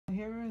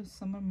are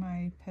some of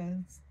my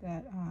PEZs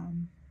that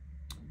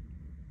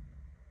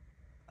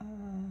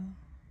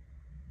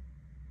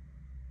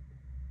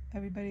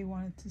everybody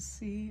wanted to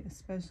see,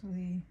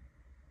 especially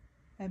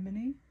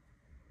Ebony.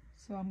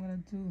 So I'm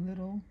going to do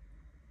little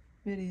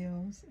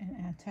videos and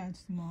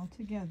attach them all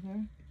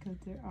together because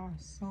there are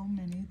so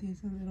many.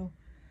 These are little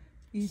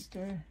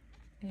Easter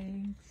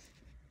eggs.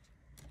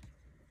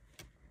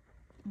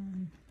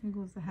 Here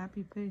goes the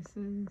happy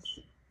faces.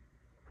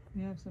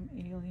 We have some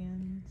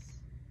aliens.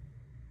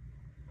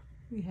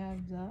 We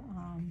have the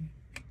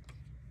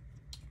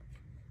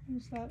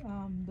what's that?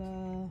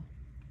 The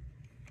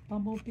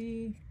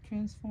Bumblebee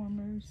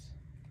Transformers.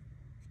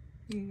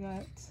 We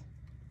got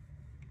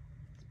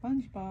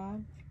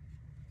SpongeBob.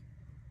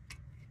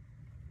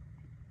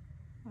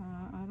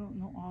 I don't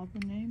know all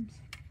the names.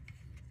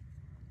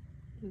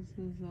 This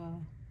is a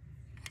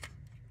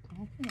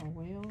dolphin or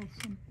whale or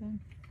something.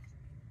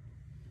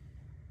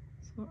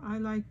 So I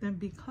like them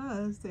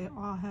because they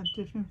all have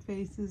different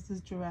faces. This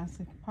is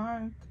Jurassic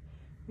Park.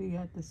 We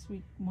got the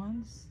sweet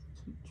ones,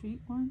 sweet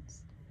treat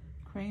ones.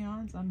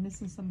 Crayons. I'm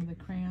missing some of the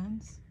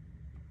crayons.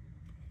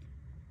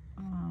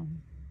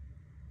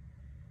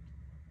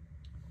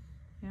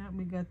 Yeah,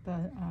 we got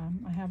the,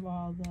 I have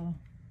all the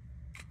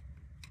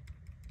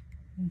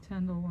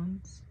Nintendo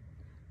ones.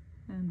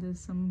 And there's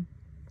some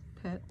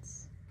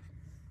pets.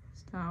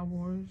 Star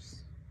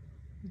Wars,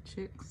 the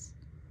chicks.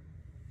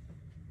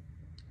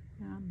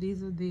 Yeah,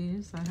 these are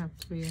these. I have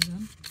 3 of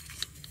them.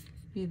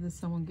 Either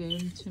someone gave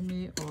them to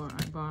me or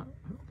I bought,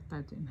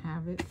 I didn't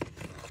have it.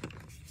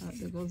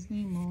 There goes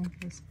Nemo.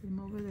 Let's put him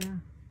over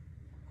there.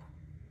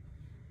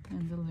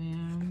 And the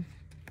lamb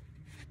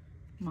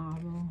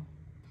model.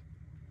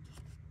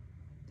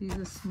 These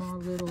are small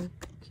little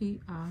key,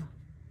 I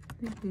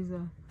think these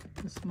are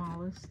the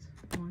smallest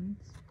ones.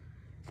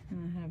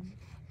 And I have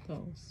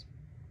those.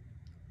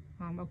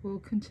 I will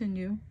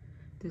continue.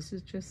 This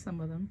is just some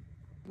of them.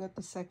 Got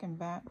the second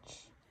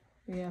batch.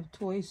 We have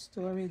Toy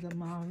Story, the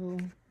Marvel,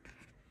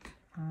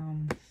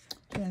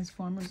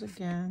 Transformers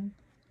again,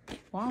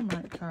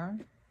 Walmart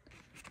card.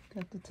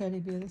 Got the teddy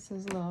bear that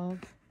says love.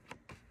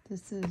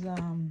 This is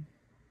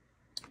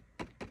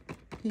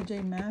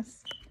PJ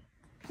Masks.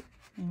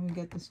 And we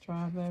got the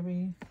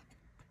strawberry.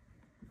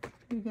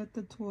 We got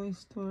the Toy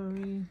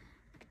Story.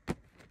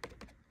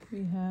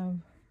 We have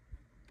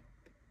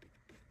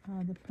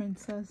the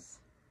princess.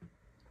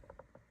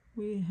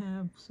 We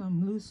have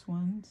some loose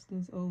ones.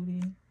 There's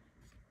Odie,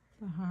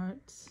 the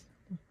hearts,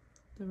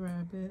 the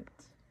rabbit.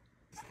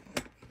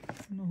 I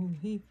don't know who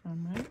he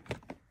from, right?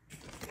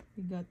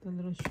 We got the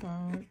little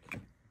shark,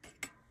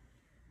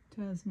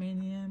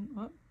 Tasmanian.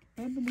 Oh,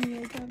 Ebony,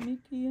 I got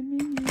Mickey and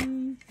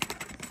Minnie.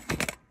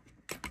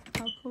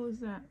 How cool is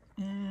that?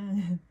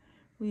 And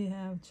we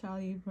have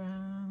Charlie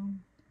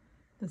Brown,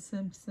 The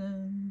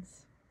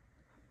Simpsons.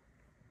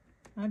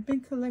 I've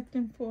been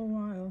collecting for a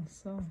while,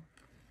 so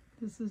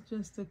this is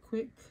just a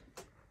quick.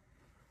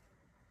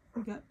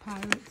 We got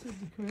Pirates of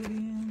the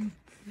Caribbean.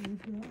 We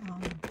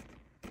got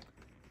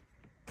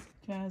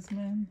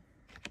Jasmine.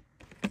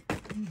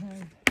 We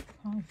have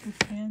Kung Fu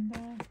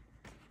Panda.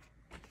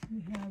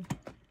 We have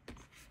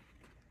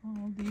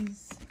all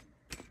these.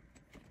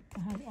 I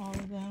have all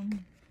of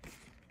them.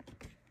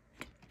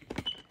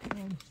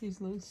 Oh, she's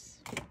loose.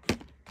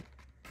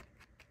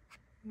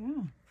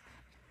 Yeah.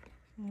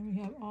 And we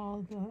have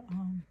all the,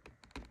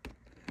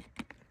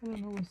 I don't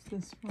know what's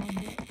this from,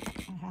 but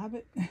I have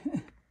it.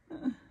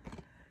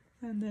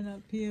 And then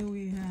up here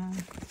we have,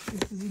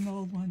 this is an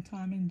old one,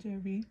 Tom and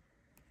Jerry.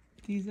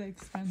 These are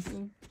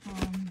expensive.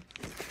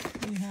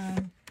 We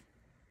have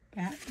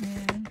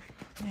Batman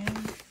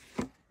and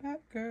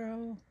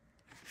Batgirl.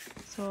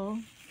 So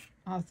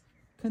I'll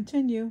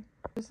continue.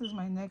 This is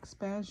my next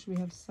batch. We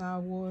have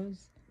Star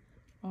Wars,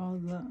 all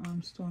the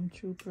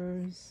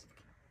stormtroopers,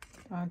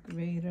 Darth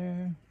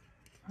Vader,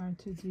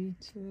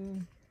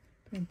 R2-D2,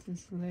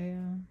 Princess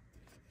Leia.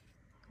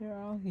 They're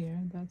all here.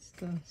 That's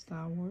the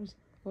Star Wars.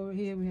 Over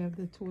here we have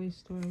the Toy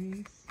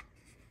Stories.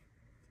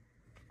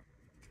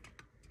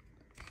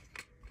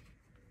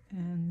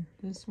 And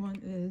this one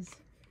is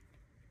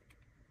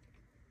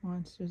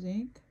Monsters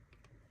Inc.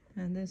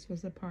 And this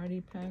was a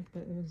party pack,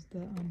 but it was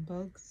the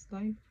Bugs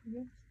Life, I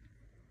guess.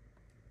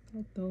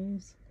 Got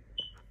those.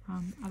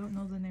 I don't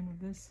know the name of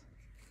this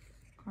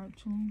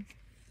cartoon.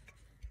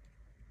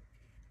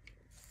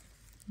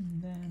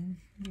 And then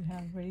we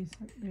have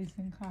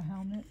racing car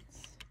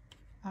helmets.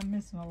 I'm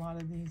missing a lot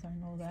of these, I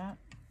know that.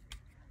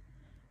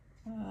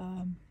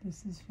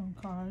 This is from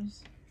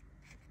Cars.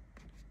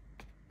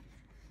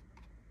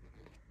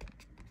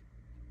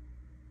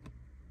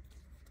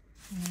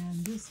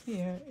 And this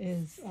here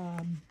is,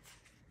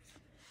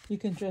 you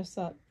can dress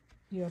up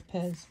your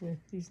PEZ with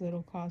these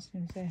little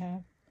costumes they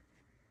have.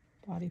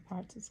 Body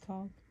parts it's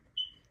called.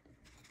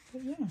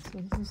 But yeah, so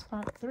this is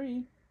part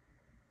 3.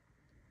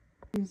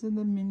 These are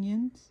the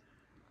Minions.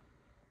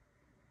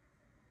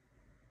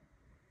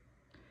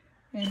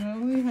 And I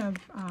only have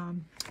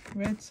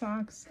Red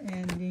Sox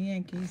and the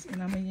Yankees,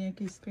 and I'm a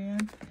Yankees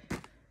fan.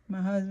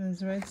 My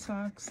husband's Red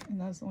Sox,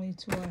 and that's the only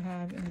 2 I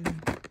have in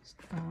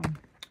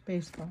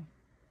baseball.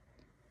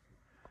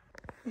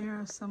 Here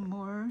are some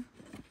more.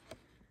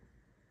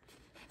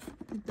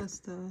 I think that's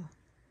the,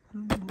 I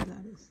don't know who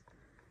that is.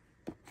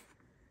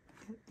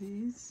 Get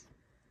these.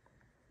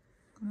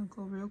 I'm gonna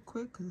go real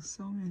quick because there's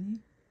so many.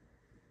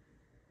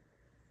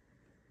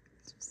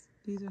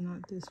 These are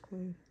not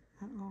displayed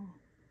at all.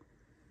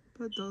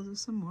 But those are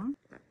some more.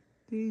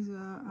 These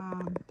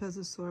are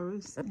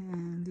PEZosaurus,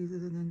 and these are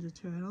the Ninja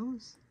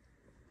Turtles.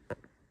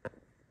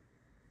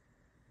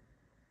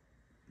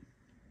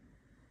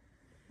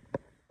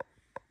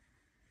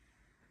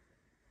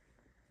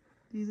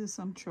 These are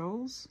some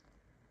trolls.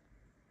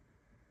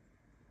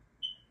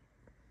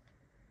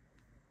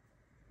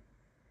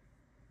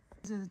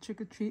 These are the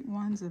trick-or-treat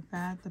ones, the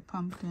bat, the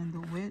pumpkin,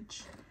 the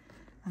witch,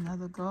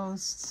 another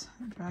ghost,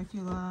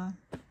 Dracula,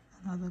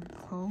 another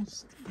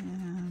ghost,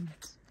 and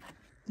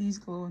these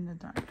glow in the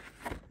dark.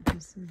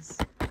 This is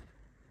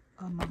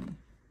a mummy.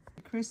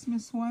 The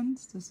Christmas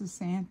ones, this is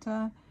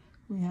Santa.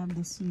 We have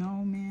the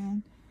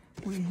snowman.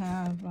 We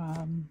have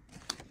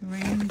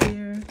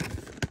reindeer,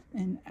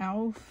 an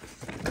elf,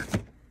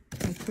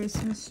 a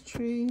Christmas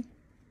tree.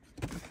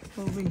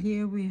 Over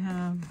here we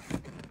have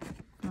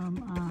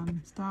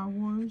from Star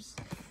Wars,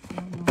 I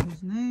don't know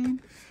his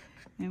name.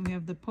 And we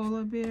have the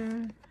polar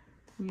bear.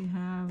 We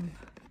have,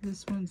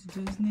 this one's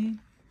Disney.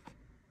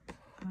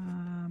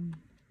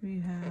 We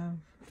have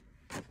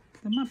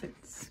the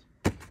Muppets.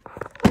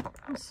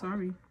 Oh,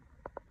 sorry.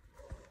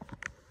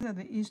 These are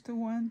the Easter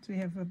ones. We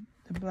have the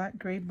black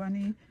gray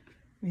bunny.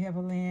 We have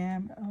a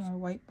lamb, a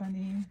white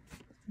bunny,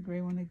 the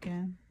gray one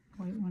again,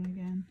 white one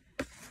again.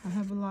 I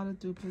have a lot of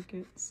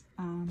duplicates.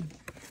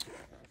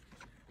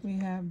 We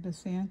have the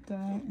Santa,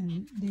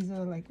 and these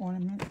are like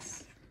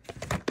ornaments.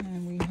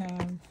 And we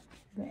have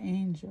the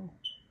angel.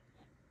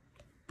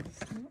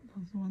 So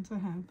those are the ones I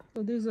have.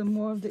 So these are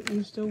more of the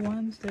Easter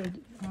ones. They're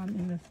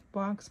in the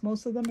box.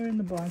 Most of them are in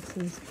the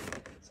boxes.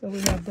 So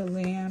we have the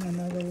lamb,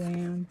 another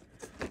lamb.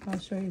 I'll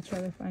show you,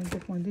 try to find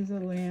different ones. These are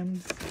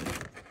lambs.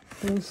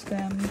 Blue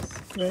stems,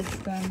 red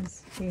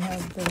stems. We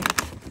have the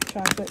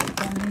chocolate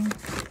bunny,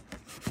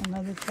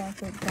 another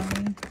chocolate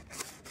bunny.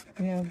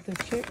 We have the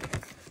chick,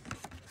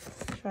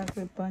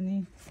 chocolate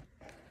bunny.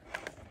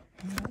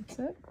 And that's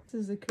it.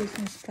 This is a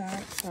Christmas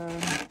pack.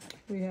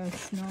 We have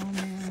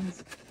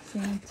snowmans,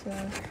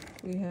 Santa.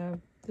 We have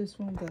this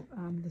one that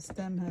the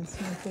stem has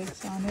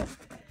snowflakes on it.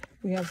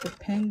 We have the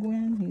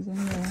penguin. He's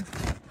in there.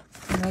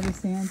 Another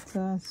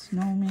Santa,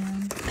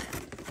 snowman.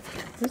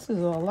 This is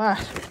a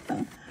lot.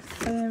 I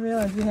didn't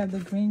realize we have the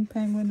green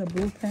penguin, the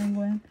blue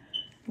penguin.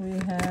 We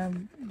have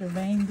the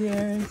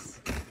reindeers.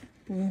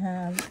 We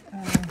have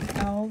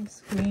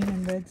elves, green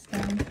and red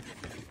stem.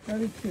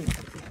 Very cute.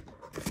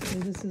 So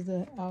this is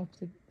the elf,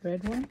 the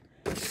red one,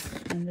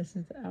 and this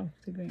is the elf,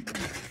 the green one.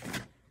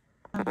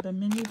 I have the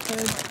mini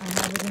PEZ. I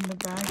have it in the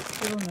bag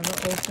still, never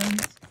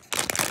opened.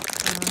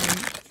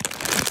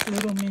 It's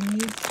little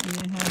minis, and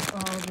it has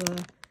all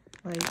the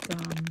like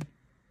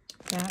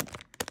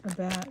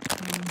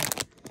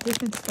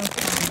different stuff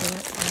on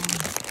it.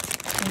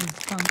 Things,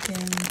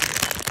 pumpkins,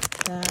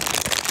 that,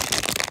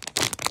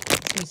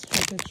 this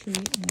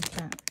trick-or-treat, and a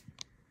cat.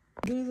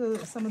 These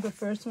are some of the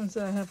first ones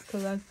that I have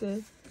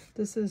collected.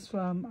 This is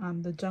from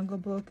the Jungle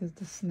Book, is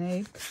the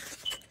snake.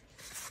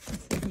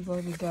 Let's see if we go.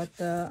 We got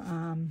the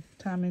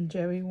Tom and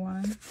Jerry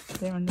one.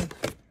 They're on the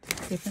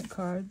different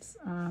cards.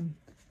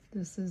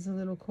 This is a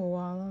little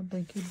koala,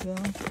 Blinky Bill.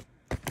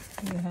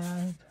 We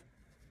have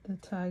the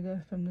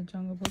tiger from the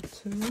Jungle Book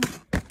 2.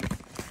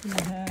 We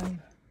have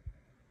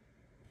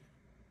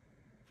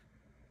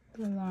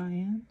the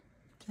lion,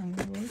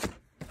 Jungle Book.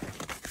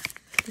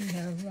 We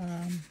have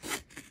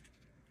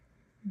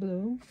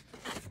Blue.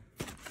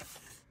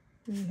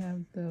 We have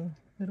the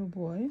little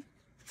boy.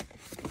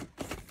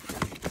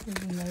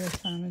 There's another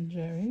Tom and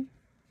Jerry.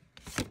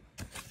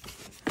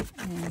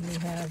 And we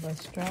have a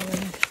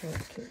strawberry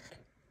shortcake.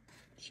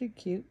 She's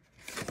cute.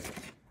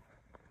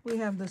 We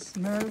have the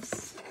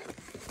Smurfs.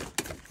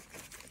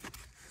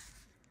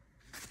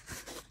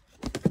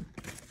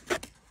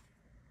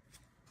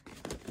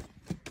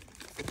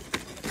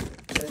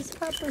 There's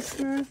Papa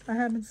Smurf. I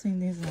haven't seen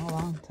these in a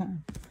long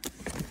time.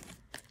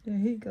 There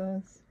he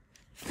goes.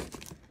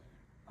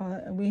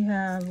 We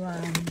have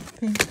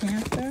Pink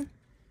Panther.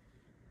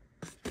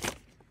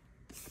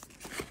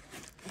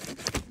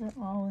 They're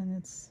all in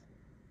its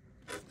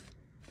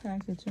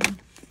packaging.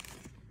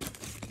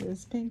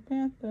 There's Pink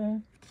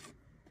Panther.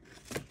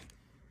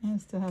 And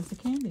it still has the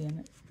candy in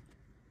it.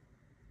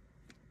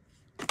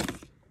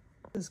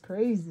 This is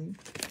crazy.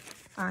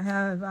 I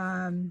have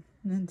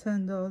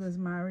Nintendo. There's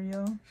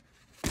Mario.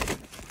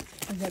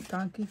 I got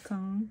Donkey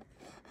Kong.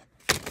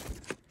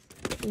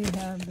 We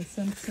have the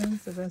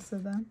Simpsons, the rest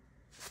of them.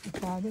 The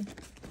father,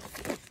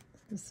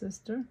 the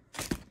sister.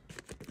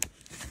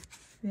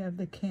 We have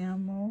the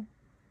camel.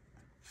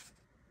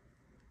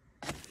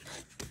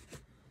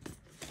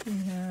 We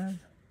have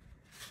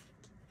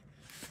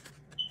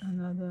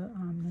another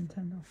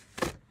Nintendo.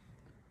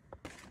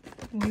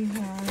 We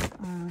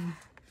have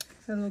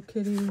Hello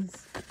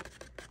Kitty's,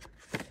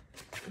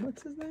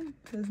 what's his name?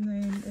 His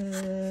name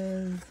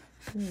is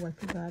Oh, I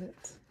forgot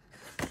it.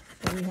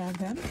 So we have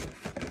them.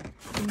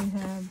 We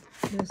have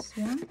this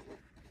one.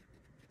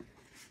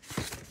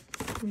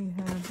 We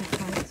have the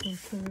Pirates of the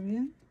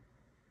Caribbean.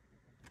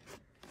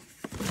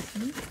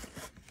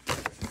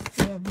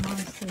 We have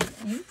Monsters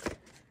Inc.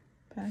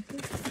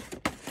 package.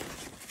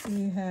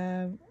 We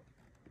have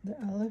the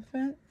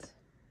elephant.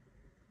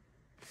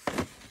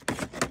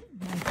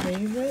 My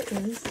favorite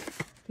is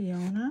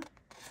Fiona.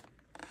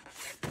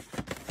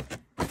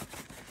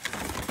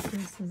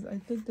 This is, I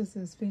think this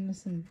is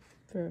Phineas and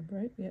Ferb,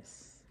 right?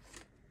 Yes.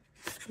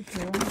 The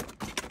girl.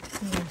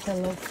 We have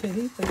Hello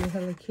Kitty for the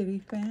Hello Kitty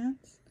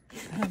fans.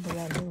 I have a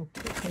lot of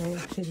Hello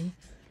Kitty.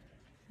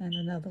 And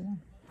another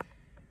one.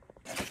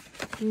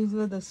 These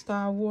are the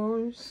Star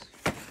Wars.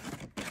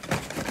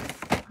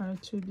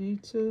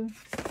 R2-D2.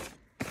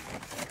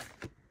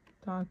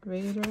 Darth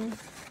Vader.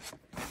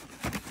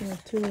 We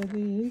have 2 of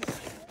these.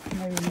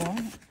 Maybe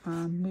more.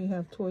 We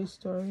have Toy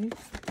Story.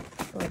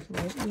 Buzz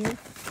Lightyear.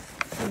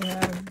 We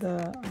have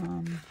the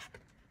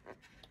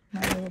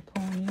My Little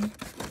Pony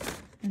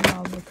and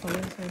all the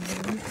colors of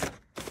these.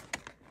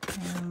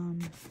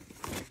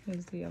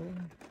 Here's the yellow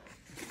one.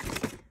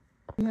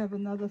 We have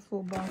another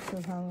full box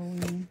of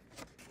Halloween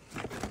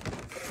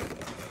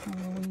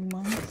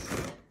ones.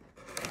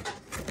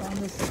 Oh,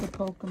 this is a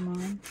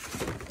Pokemon.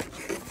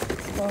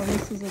 Oh,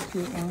 this is a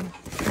cute one.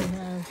 We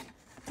have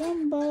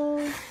Dumbo.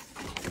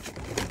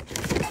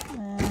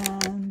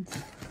 And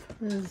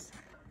there's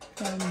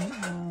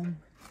some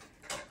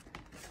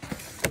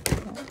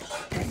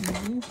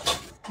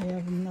we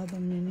have another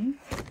mini.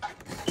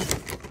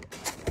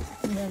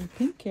 We have a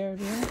pink carrier.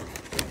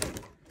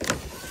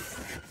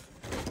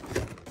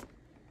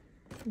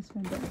 This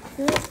one don't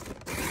fit.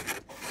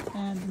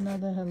 And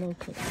another Hello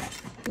Kitty.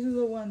 These are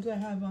the ones I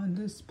have on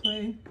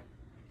display.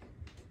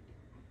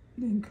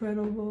 The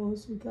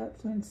Incredibles. We got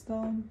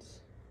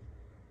Flintstones.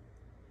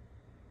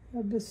 We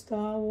have the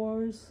Star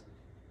Wars.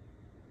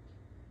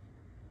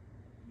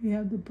 We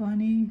have the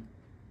bunny.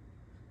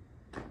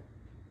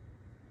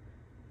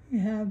 We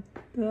have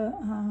the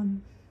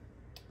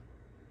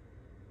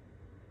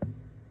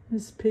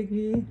Miss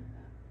Piggy,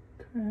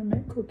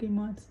 Kermit, Cookie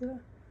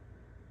Monster,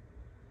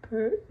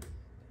 Kurt.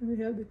 We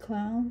have the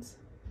clowns,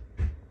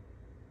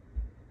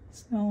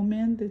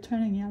 snowmen. They're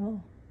turning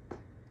yellow.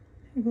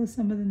 Here goes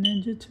some of the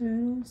Ninja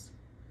Turtles.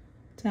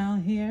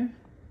 Down here,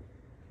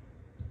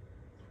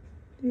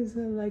 these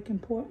are like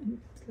important,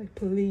 like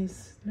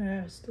police,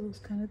 nurse, those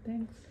kind of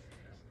things.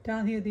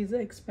 Down here, these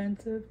are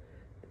expensive.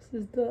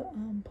 This is the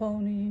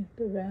pony,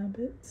 the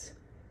rabbits.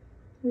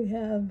 We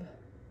have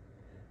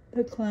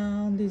the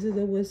clown. These are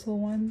the whistle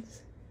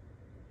ones.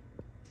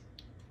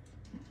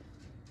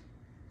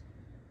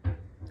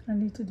 I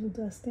need to do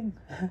dusting.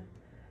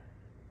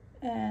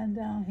 And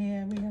down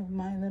here we have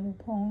My Little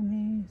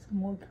Pony, some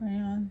more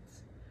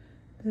crayons.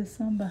 There's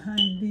some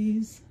behind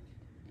these.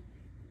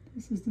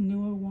 This is the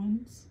newer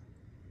ones.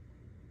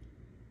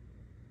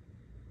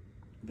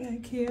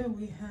 Back here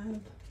we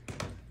have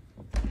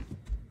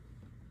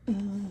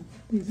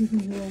these are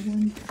the newer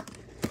ones.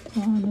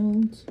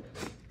 Donald's.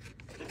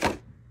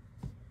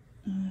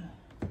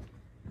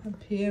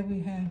 Up here we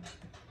have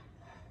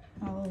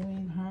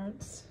Halloween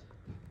hearts.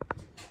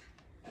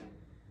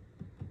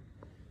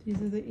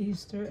 These are the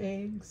Easter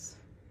eggs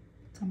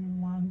coming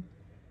along.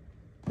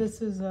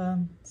 This is a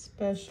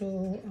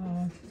special,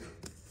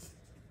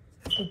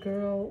 the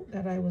girl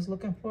that I was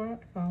looking for. I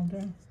found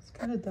her. It's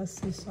kind of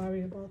dusty,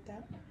 sorry about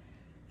that.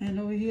 And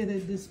over here they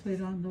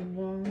displayed on the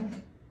wall.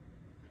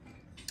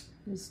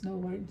 The Snow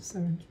White and the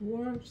Seven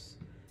Dwarfs.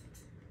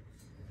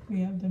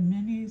 We have the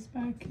minis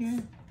back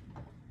here.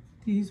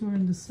 These were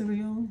in the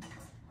cereal.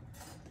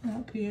 And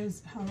up here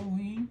is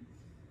Halloween.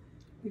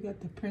 We got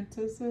the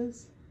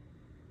princesses.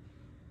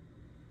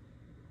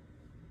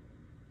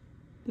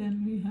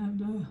 Then we have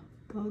the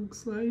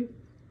Bugs Life.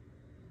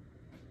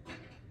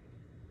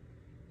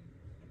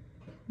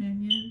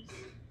 Minions.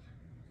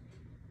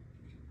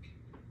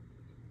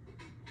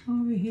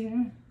 Over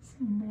here,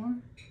 some more.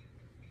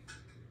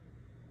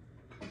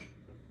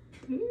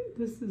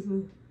 This is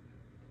a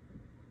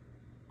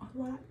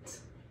lot.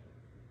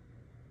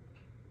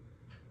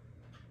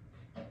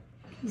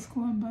 Just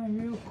going by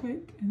real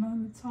quick, and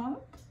on the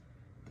top,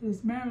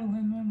 there's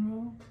Marilyn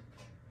Monroe,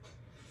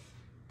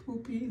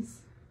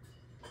 Poopies,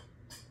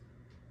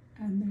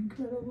 and the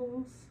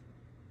Incredibles.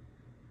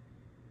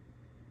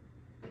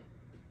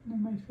 One of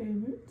my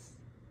favorites.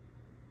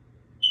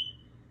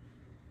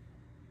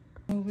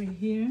 Over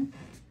here,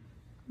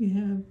 we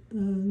have the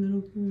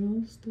little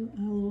girls, the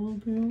LOL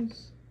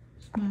girls,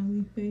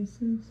 smiley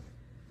faces.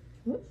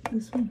 Oh,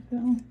 this one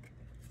fell.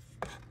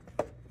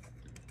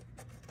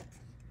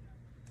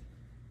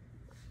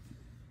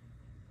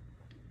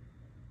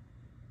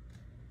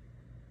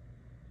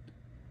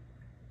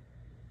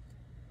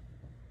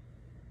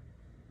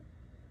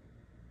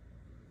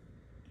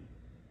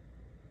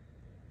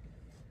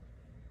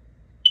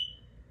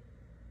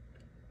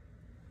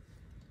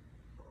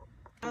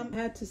 I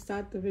had to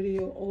start the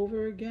video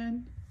over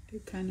again.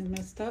 It kind of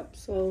messed up.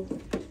 So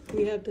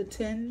we have the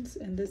tins,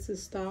 and this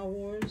is Star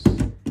Wars.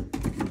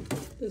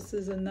 This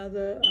is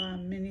another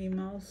Minnie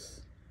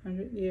Mouse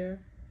 100-year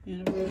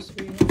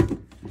anniversary.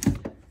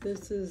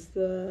 This is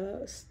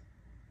the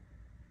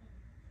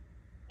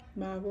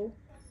Marvel.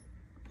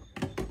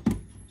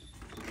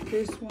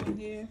 This one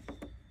here,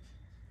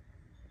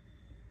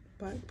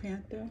 Black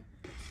Panther.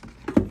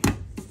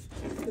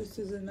 This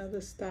is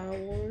another Star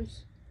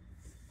Wars.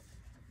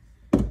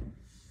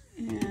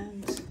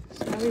 And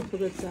sorry for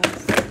the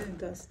dust, I didn't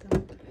dust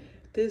them.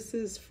 This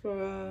is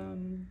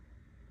from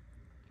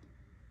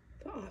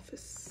The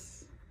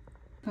Office.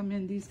 Come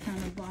in these kind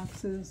of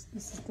boxes.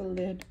 This is the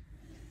lid.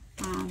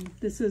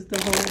 This is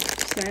the whole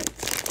set.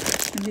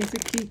 And these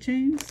are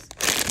keychains.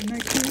 Isn't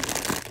that cute?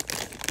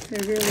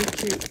 They're really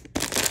cute.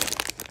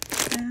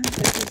 And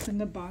they're just in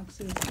the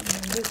boxes. And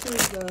then this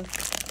is the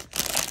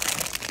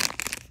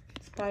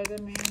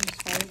Spider-Man,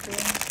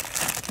 Spider-Man,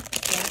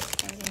 Black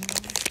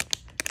Spider-Man.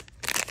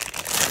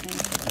 And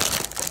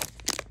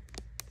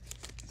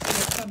so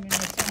they come in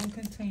its own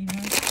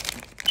container.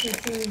 This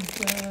is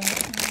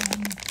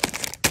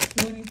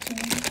Looney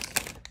Tunes,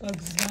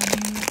 Bugs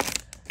Bunny,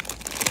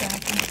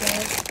 Jack and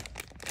Dog,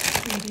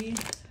 CD.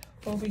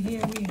 Over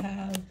here we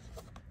have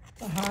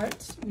the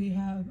Hearts. We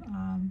have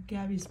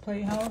Gabby's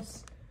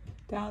Playhouse.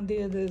 Down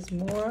there there's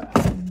more.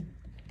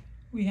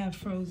 We have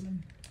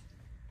Frozen.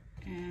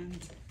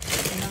 And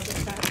another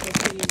pack of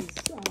these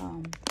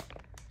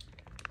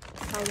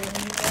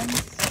Halloween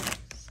ones.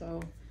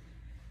 So,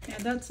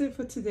 and that's it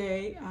for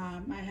today.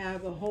 I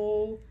have a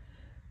whole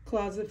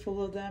closet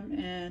full of them,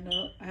 and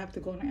I have to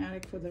go in the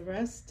attic for the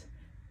rest.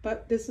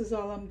 But this is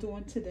all I'm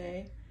doing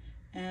today,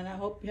 and I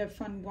hope you have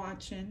fun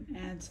watching.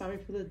 And sorry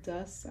for the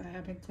dust. I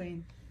haven't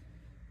cleaned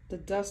the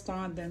dust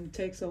on them. It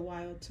takes a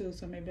while too,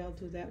 so maybe I'll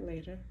do that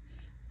later.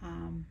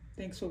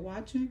 Thanks for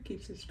watching.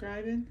 Keep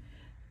subscribing.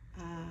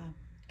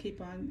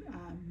 Keep on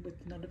with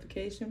the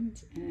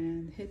notifications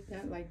and hit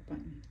that like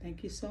button.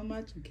 Thank you so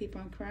much, and keep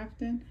on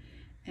crafting.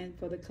 And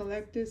for the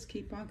collectors,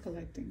 keep on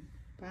collecting.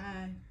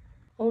 Bye.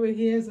 Over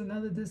here is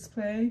another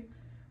display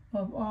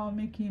of all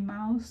Mickey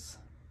Mouse.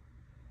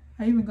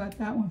 I even got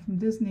that one from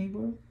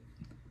Disneyland.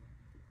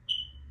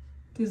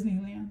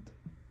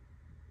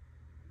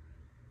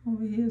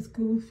 Over here is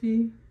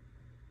Goofy.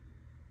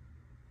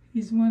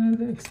 He's one of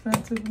the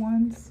expensive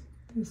ones.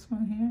 This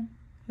one here,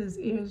 his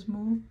ears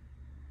move.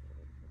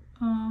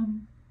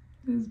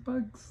 There's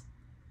Bugs.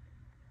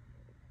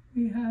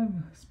 We have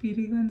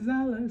Speedy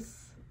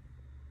Gonzales.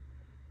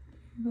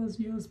 Those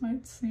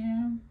Yosemite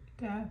Sam,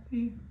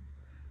 Daffy,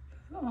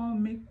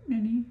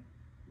 Minnie,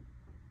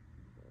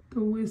 the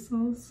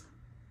whistles,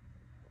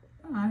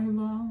 the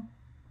eyeball,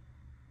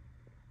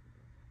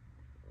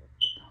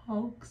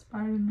 Hulk,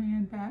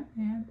 Spider-Man,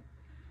 Batman,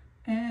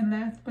 and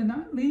last but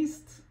not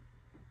least,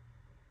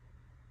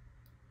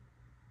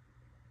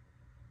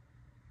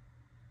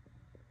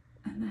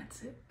 and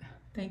that's it.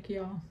 Thank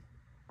you all.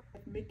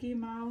 Mickey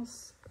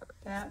Mouse,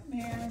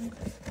 Batman,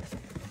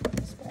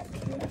 what's back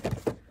here,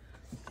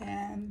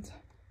 and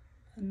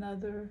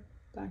another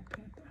Black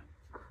Panther.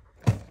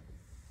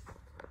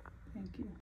 Thank you.